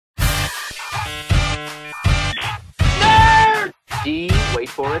D, wait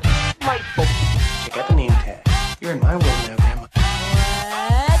for it, delightful. I got the name tag. You're in my world now, Grandma.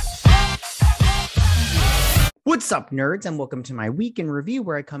 What's up, nerds, and welcome to my week in review,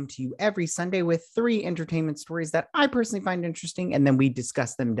 where I come to you every Sunday with 3 entertainment stories that I personally find interesting, and then we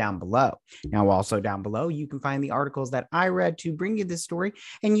discuss them down below. Now, also down below, you can find the articles that I read to bring you this story,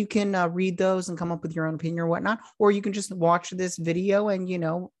 and you can read those and come up with your own opinion or whatnot, or you can just watch this video and,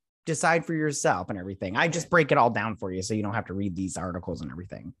 decide for yourself and everything. I just break it all down for you so you don't have to read these articles and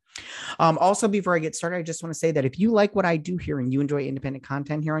everything. Also, before I get started, I just want to say that if you like what I do here and you enjoy independent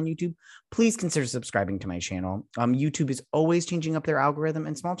content here on YouTube, please consider subscribing to my channel. YouTube is always changing up their algorithm,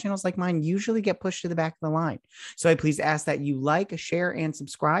 and small channels like mine usually get pushed to the back of the line. So I please ask that you like, share, and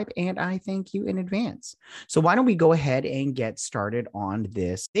subscribe, and I thank you in advance. So why don't we go ahead and get started on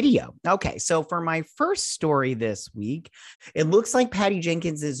this video? Okay, so for my first story this week, it looks like Patty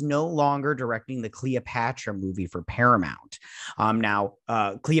Jenkins is no longer directing the Cleopatra movie for Paramount. Now,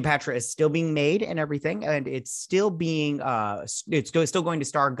 Cleopatra is still being made and everything, and it's still being still going to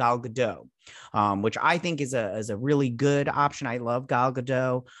star Gal Gadot, which I think is a really good option. I love Gal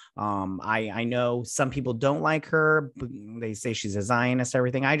Gadot. I know some people don't like her. They say she's a Zionist,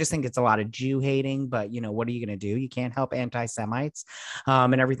 everything. I just think it's a lot of Jew hating, but what are you going to do? You can't help anti-Semites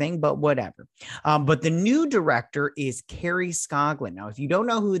and everything, but whatever. But the new director is Kari Skogland. Now, if you don't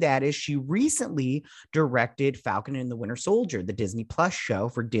know who that is, she recently directed Falcon and the Winter Soldier, the Disney Plus show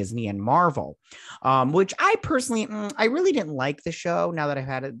for Disney and Marvel, which I personally, I really didn't like the show now that I've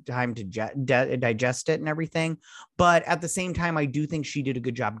had time to digest it and everything. But at the same time, I do think she did a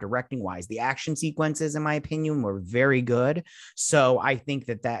good job directing wise. The action sequences, in my opinion, were very good. So I think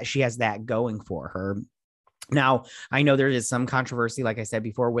that she has that going for her. Now, I know there is some controversy, like I said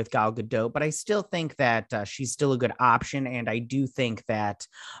before, with Gal Gadot, but I still think that she's still a good option. And I do think that,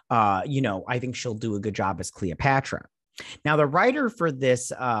 I think she'll do a good job as Cleopatra. Now, the writer for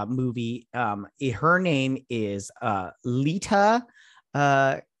this movie, her name is Lita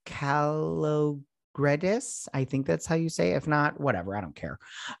Kalogredis. I think that's how you say it. If not, whatever, I don't care.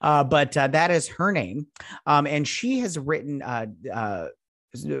 But that is her name. And she has written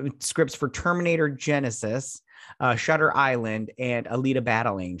scripts for Terminator Genesis, Shutter Island, and Alita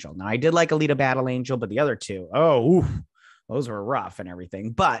Battle Angel. Now, I did like Alita Battle Angel, but the other two, those were rough and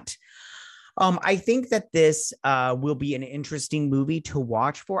everything. But I think that this will be an interesting movie to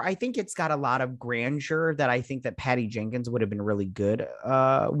watch for. I think it's got a lot of grandeur that I think that Patty Jenkins would have been really good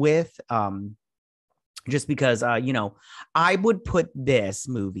with. Just because, I would put this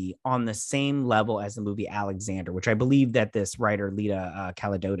movie on the same level as the movie Alexander, which I believe that this writer, Lita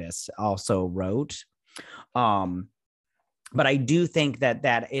Kalogredis, also wrote. But I do think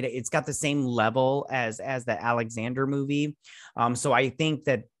that it's got the same level as the Alexander movie. So I think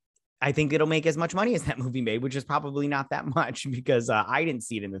it'll make as much money as that movie made, which is probably not that much because I didn't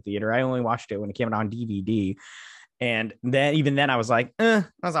see it in the theater. I only watched it when it came out on DVD. And then even then I was like, that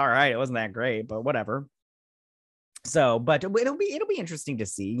was all right. It wasn't that great, but whatever. So, but it'll be interesting to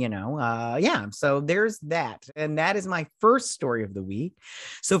see, yeah. So there's that. And that is my first story of the week.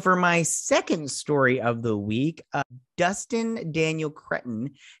 So for my second story of the week, Destin Daniel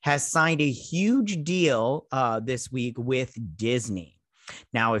Cretton has signed a huge deal this week with Disney.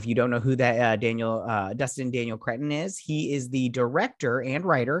 Now, if you don't know who that Destin Daniel Cretton is, he is the director and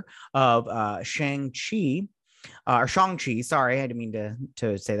writer of Shang-Chi. Or Shang-Chi, sorry, I didn't mean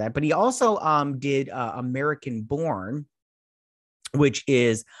to say that, but he also did American Born, which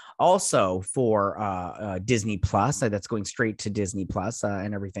is also for Disney Plus. That's going straight to Disney Plus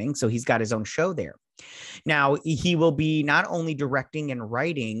and everything. So he's got his own show there. Now, he will be not only directing and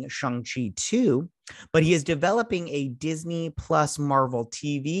writing Shang-Chi 2, but he is developing a Disney Plus Marvel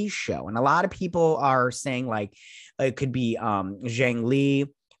TV show. And a lot of people are saying like it could be Zhang Li,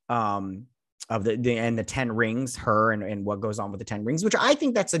 of the 10 rings, her and what goes on with the 10 rings, which I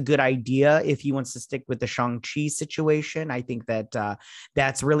think that's a good idea if he wants to stick with the Shang-Chi situation. I think that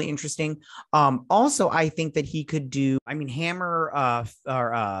that's really interesting. Also, I think that he could do, Hammer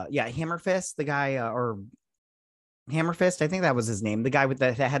Fist, the guy, or Hammer Fist, I think that was his name, the guy with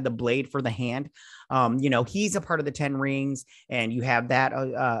that had the blade for the hand. He's a part of the 10 rings, and you have that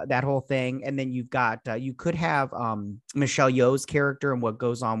whole thing. And then you've got, you could have Michelle Yeoh's character and what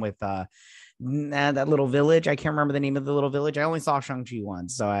goes on with that little village. I can't remember the name of the little village. I only saw Shang-Chi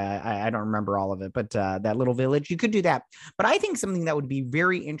once, so I don't remember all of it, but that little village, you could do that. But I think something that would be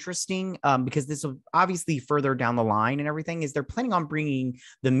very interesting, because this will obviously further down the line and everything, is they're planning on bringing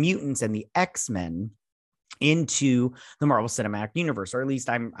the mutants and the X-Men into the Marvel Cinematic Universe, or at least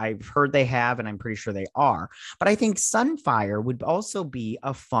I've heard they have, and I'm pretty sure they are. But I think Sunfire would also be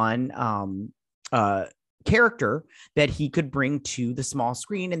a fun character that he could bring to the small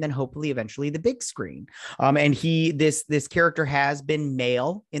screen and then hopefully eventually the big screen. And this character has been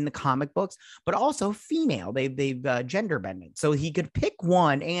male in the comic books, but also female. They've gender bent it, so he could pick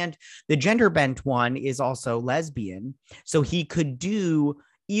one, and the gender bent one is also lesbian, so he could do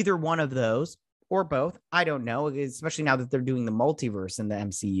either one of those or both. I don't know, especially now that they're doing the multiverse in the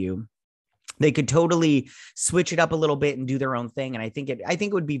MCU. They could totally switch it up a little bit and do their own thing. And I think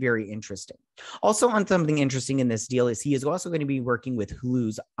it would be very interesting. Also, on something interesting in this deal is he is also going to be working with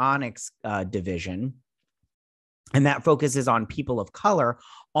Hulu's Onyx division. And that focuses on people of color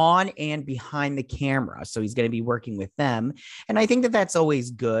on and behind the camera. So he's going to be working with them. And I think that that's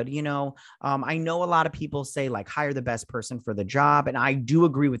always good. I know a lot of people say like hire the best person for the job. And I do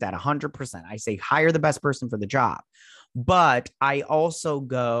agree with that 100%. I say hire the best person for the job. But I also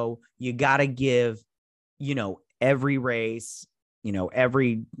go, you got to give, every race,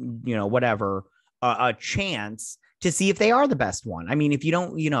 every, whatever, a chance to see if they are the best one. I mean, if you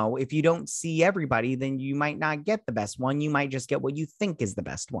don't see everybody, then you might not get the best one. You might just get what you think is the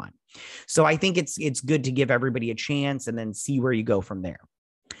best one. So I think it's good to give everybody a chance and then see where you go from there.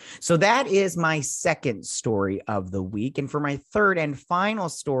 So that is my second story of the week. And for my third and final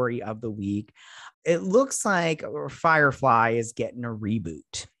story of the week, it looks like Firefly is getting a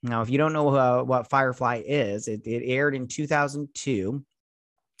reboot. Now, if you don't know what Firefly is, it aired in 2002.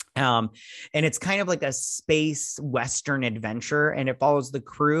 And it's kind of like a space Western adventure, and it follows the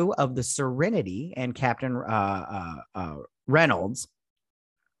crew of the Serenity and Captain Reynolds.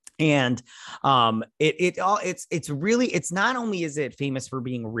 And it's not only is it famous for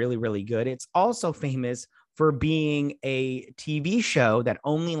being really, really good, it's also famous for being a TV show that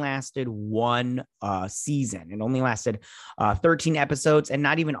only lasted one season. It only lasted 13 episodes, and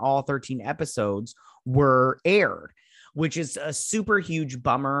not even all 13 episodes were aired, which is a super huge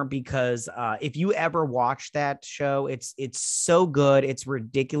bummer because if you ever watch that show, it's so good. It's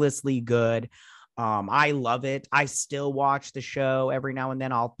ridiculously good. I love it. I still watch the show every now and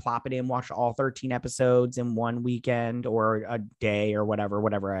then. I'll plop it in, watch all 13 episodes in one weekend or a day or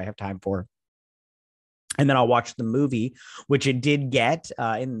whatever I have time for. And then I'll watch the movie, which it did get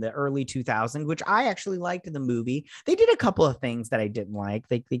in the early 2000s, which I actually liked the movie. They did a couple of things that I didn't like.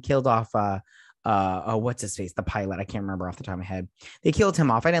 They killed off what's his face, the pilot. I can't remember off the top of my head. They killed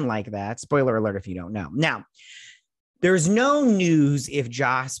him off. I didn't like that. Spoiler alert if you don't know. Now, there's no news if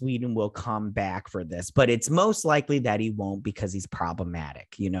Joss Whedon will come back for this, but it's most likely that he won't because he's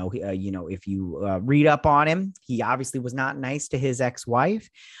problematic. If you read up on him, he obviously was not nice to his ex-wife,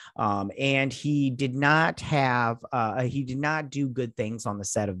 and he did not do good things on the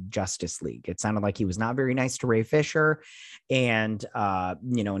set of Justice League. It sounded like he was not very nice to Ray Fisher, and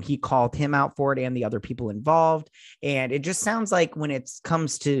and he called him out for it and the other people involved. And it just sounds like when it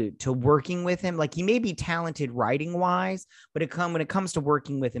comes to working with him, like he may be talented writing wise, but when it comes to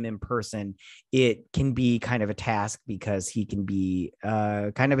working with him in person, it can be kind of a task because he can be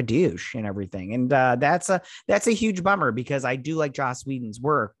kind of a douche and everything. And that's a huge bummer because I do like Joss Whedon's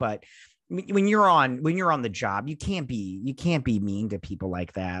work, but when you're on the job, you can't be mean to people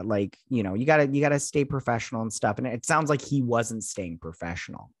like that. Like, you gotta stay professional and stuff. And it sounds like he wasn't staying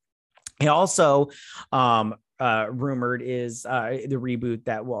professional. He also rumored is the reboot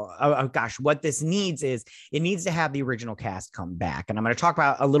that what this needs is it needs to have the original cast come back. And I'm going to talk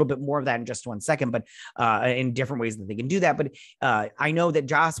about a little bit more of that in just 1 second, but in different ways that they can do that. But I know that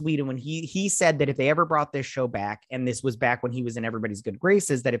Joss Whedon, when he said that if they ever brought this show back, and this was back when he was in everybody's good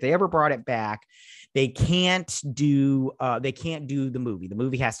graces, that if they ever brought it back, they can't do the movie. The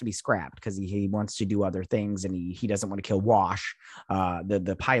movie has to be scrapped because he wants to do other things, and he doesn't want to kill Wash,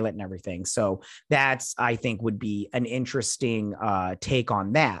 the pilot and everything. So that's, I think, would be an interesting take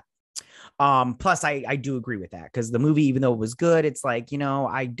on that. Plus I do agree with that because the movie, even though it was good, it's like,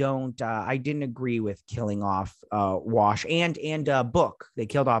 I didn't agree with killing off Wash and Book. They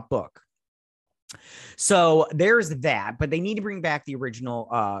killed off Book. So there's that, but they need to bring back the original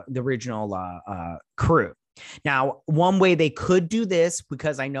crew. Now, one way they could do this,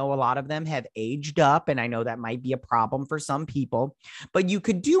 because I know a lot of them have aged up, and I know that might be a problem for some people, but you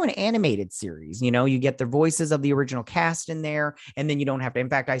could do an animated series. You get the voices of the original cast in there, and then you don't have to. In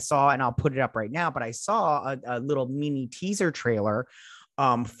fact, I saw, and I'll put it up right now, but I saw a little mini teaser trailer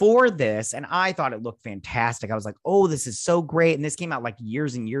for this, and I thought it looked fantastic. I was like, oh, this is so great. And this came out like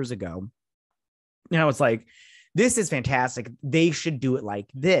years and years ago. And I was like, this is fantastic. They should do it like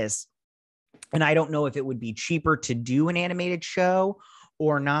this. And I don't know if it would be cheaper to do an animated show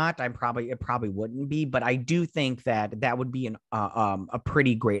or not. It probably wouldn't be, but I do think that would be a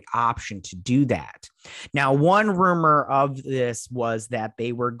pretty great option to do that. Now, one rumor of this was that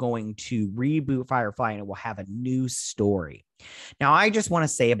they were going to reboot Firefly and it will have a new story. Now, I just want to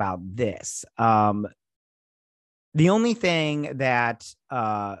say about this. The only thing that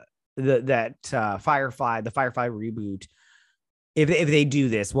the Firefly reboot, if they do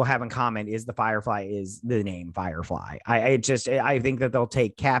this, will have in common is the Firefly is the name Firefly. I think that they'll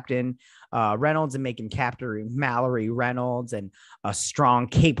take Captain Reynolds and make him Captain Mallory Reynolds, and a strong,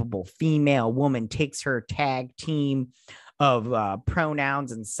 capable female woman takes her tag team of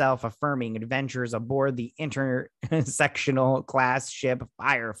pronouns and self-affirming adventures aboard the intersectional class ship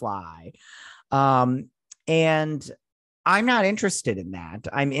Firefly. And I'm not interested in that.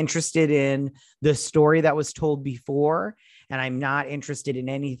 I'm interested in the story that was told before, and I'm not interested in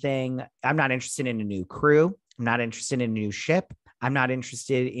anything. I'm not interested in a new crew. I'm not interested in a new ship. I'm not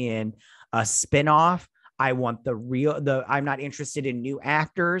interested in a spinoff. I'm not interested in new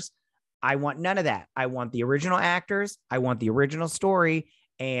actors. I want none of that. I want the original actors. I want the original story.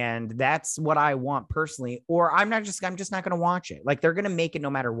 And that's what I want personally, or I'm just not going to watch it. Like, they're going to make it no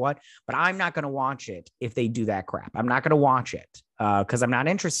matter what, but I'm not going to watch it if they do that crap. I'm not going to watch it because I'm not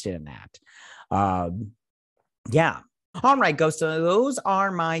interested in that. Yeah. All right, Ghost. So those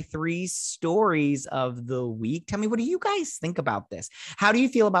are my 3 stories of the week. Tell me, what do you guys think about this? How do you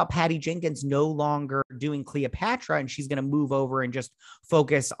feel about Patty Jenkins no longer doing Cleopatra, and she's going to move over and just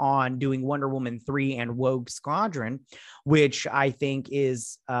focus on doing Wonder Woman 3 and Rogue Squadron, which I think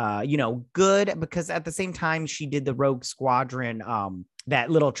is, good, because at the same time she did the Rogue Squadron,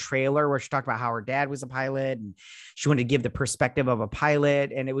 that little trailer where she talked about how her dad was a pilot and she wanted to give the perspective of a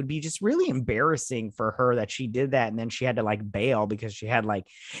pilot. And it would be just really embarrassing for her that she did that. And then she had to like bail because she had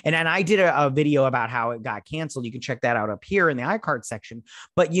and I did a video about how it got canceled. You can check that out up here in the iCard section,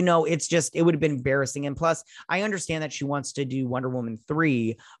 but it's just, it would have been embarrassing. And plus I understand that she wants to do Wonder Woman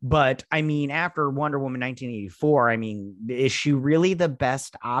 3, but I mean, after Wonder Woman 1984, I mean, is she really the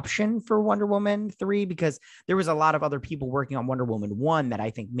best option for Wonder Woman 3? Because there was a lot of other people working on Wonder Woman 1 that I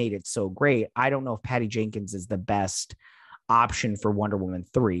think made it so great. I don't know if Patty Jenkins is the best option for Wonder Woman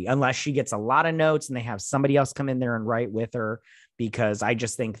 3, unless she gets a lot of notes and they have somebody else come in there and write with her, because I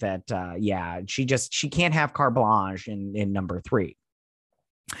just think that, she can't have carte blanche in number 3.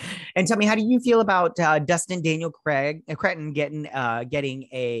 And tell me, how do you feel about Destin Daniel Cretton getting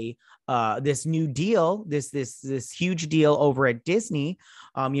a this new deal, this huge deal over at Disney?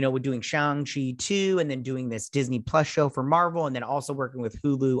 We're doing Shang-Chi 2, and then doing this Disney Plus show for Marvel, and then also working with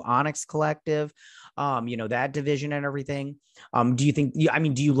Hulu Onyx Collective, that division and everything. Do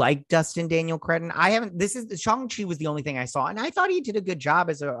you like Destin Daniel Cretton? Shang-Chi was the only thing I saw, and I thought he did a good job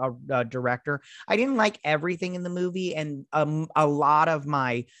as a director. I didn't like everything in the movie, and a lot of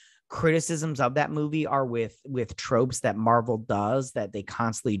my criticisms of that movie are with tropes that Marvel does, that they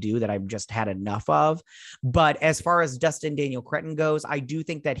constantly do, that I've just had enough of. But as far as Destin Daniel Cretton goes, I do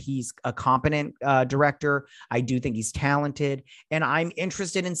think that he's a competent director. I do think he's talented, and I'm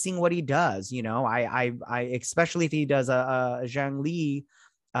interested in seeing what he does. I especially if he does a Zhang Li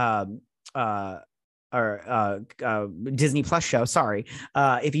Disney Plus show. Sorry.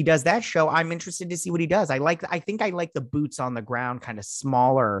 If he does that show, I'm interested to see what he does. I think I like the boots on the ground, kind of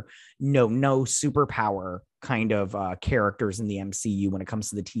smaller, no superpower kind of characters in the MCU when it comes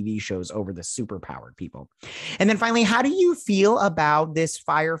to the TV shows over the superpowered people. And then finally, how do you feel about this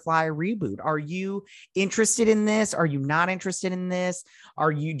Firefly reboot? Are you interested in this? Are you not interested in this?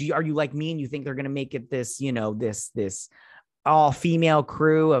 Are you like me and you think they're going to make it this, this all-female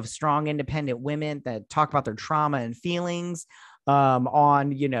crew of strong, independent women that talk about their trauma and feelings on,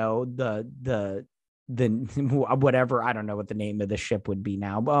 the whatever, I don't know what the name of the ship would be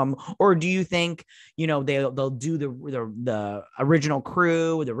now. Or do you think, they'll do the original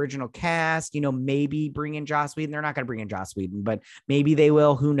crew, the original cast, maybe bring in Joss Whedon? They're not going to bring in Joss Whedon, but maybe they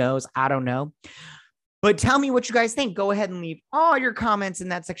will. Who knows? I don't know. But tell me what you guys think. Go ahead and leave all your comments in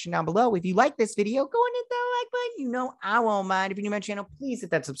that section down below. If you like this video, go and hit that like button. I won't mind. If you're new to my channel, please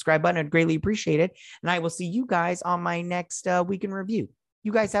hit that subscribe button. I'd greatly appreciate it. And I will see you guys on my next week in review.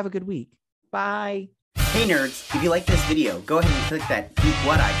 You guys have a good week. Bye. Hey nerds, if you like this video, go ahead and click that Geek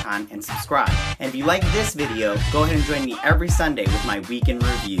What icon and subscribe. And if you like this video, go ahead and join me every Sunday with my Week in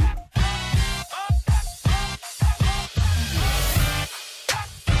Review.